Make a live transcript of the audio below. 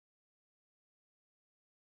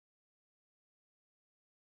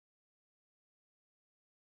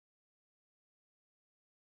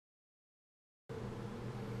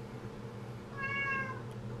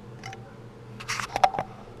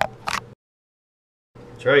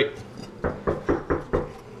That's right.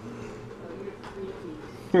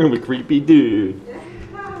 I'm a creepy dude.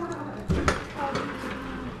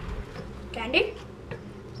 Candy?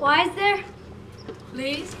 Why is there?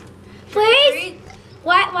 Please? Please?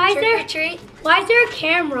 Why is there? Treat. Why is there a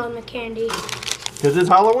camera on the candy? Because it's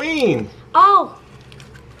Halloween. Oh.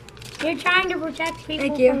 You're trying to protect people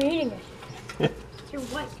Thank you. from eating it. You're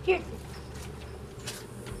what? Here.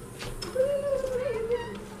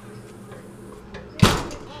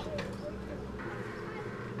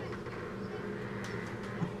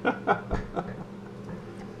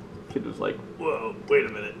 Kid was like, whoa, wait a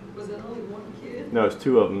minute. Was it only one kid? No, it's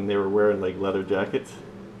two of them. They were wearing like leather jackets.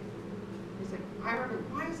 He's like, I heard him.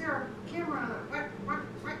 Why is there a camera on it? What?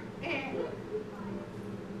 Eh.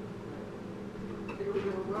 They were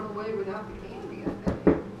going to run away without the candy, I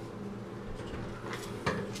think.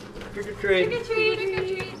 Trick or treat. Trick or treat. Trick or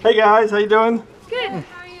treat. Hey guys, how you doing? Good.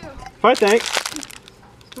 How are you? Fine, thanks.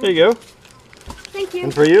 There you go. Thank you.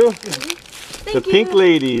 And for you, Thank the pink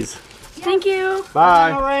ladies. Thank you.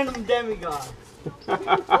 Bye. I'm a random demigod. I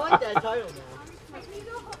like that title now.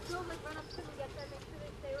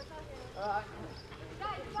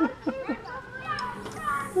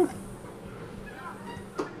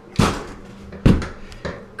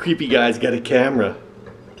 Creepy guy's got a camera.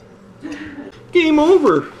 Game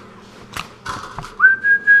over.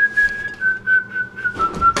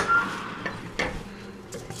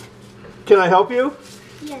 Can I help you?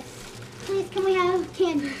 Yes. Please, can we have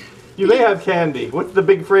candy? You may have candy. What's the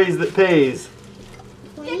big phrase that pays?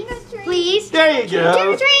 Please? There you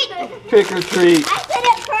go. Trick or treat! Trick or treat. I said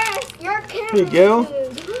it first. Your camera. Here you go.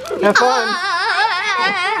 Have fun.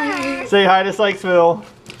 Say hi to Sykesville.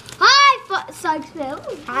 Hi, Sykesville.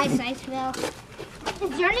 Hi, Sykesville.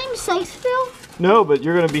 Is your name Sykesville? No, but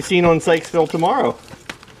you're going to be seen on Sykesville tomorrow.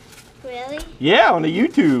 Really? Yeah, on the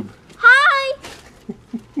YouTube. Hi!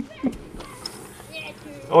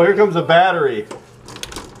 Oh, here comes a battery.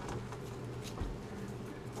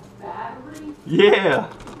 Battery? Yeah.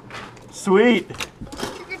 Sweet.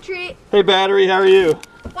 Trick or treat. Hey, battery, how are you?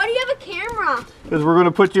 Why do you have a camera? Because we're going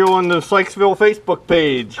to put you on the Sykesville Facebook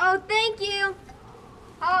page. Oh, thank you.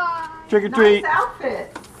 Hi. Trick or treat. Nice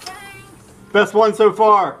outfit. Thanks. Best one so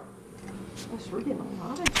far. Gosh, we're getting a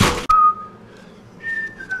lot of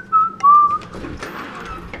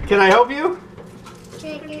Can I help you?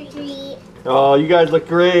 Trick or treat. Oh, you guys look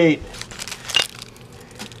great.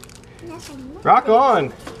 Rock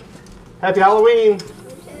on. Happy Halloween.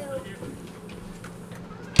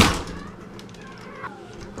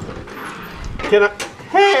 Can I?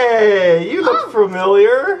 Hey, you look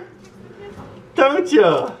familiar. Don't you?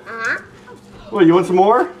 Uh-huh. Well, you want some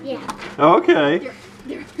more? Yeah. Okay.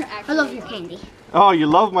 I love your candy. Oh, you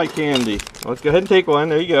love my candy. Let's go ahead and take one.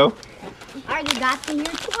 There you go. I already got them here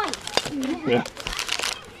twice. Yeah.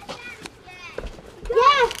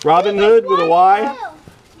 Yeah. Robin Hood with a Y.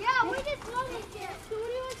 Yeah, we just won this year. So what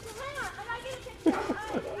do you want to win on? I'm not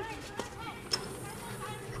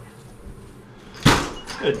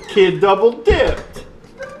going to That kid double dipped.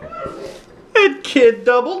 That kid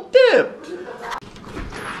double dipped.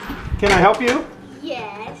 Can I help you?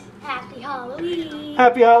 Yes. Happy Halloween.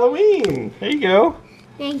 Happy Halloween. There you go.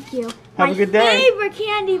 Thank you. Have a good day. Favorite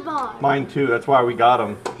candy bar. Mine too. That's why we got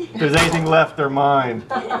them. If there's anything left, they're mine.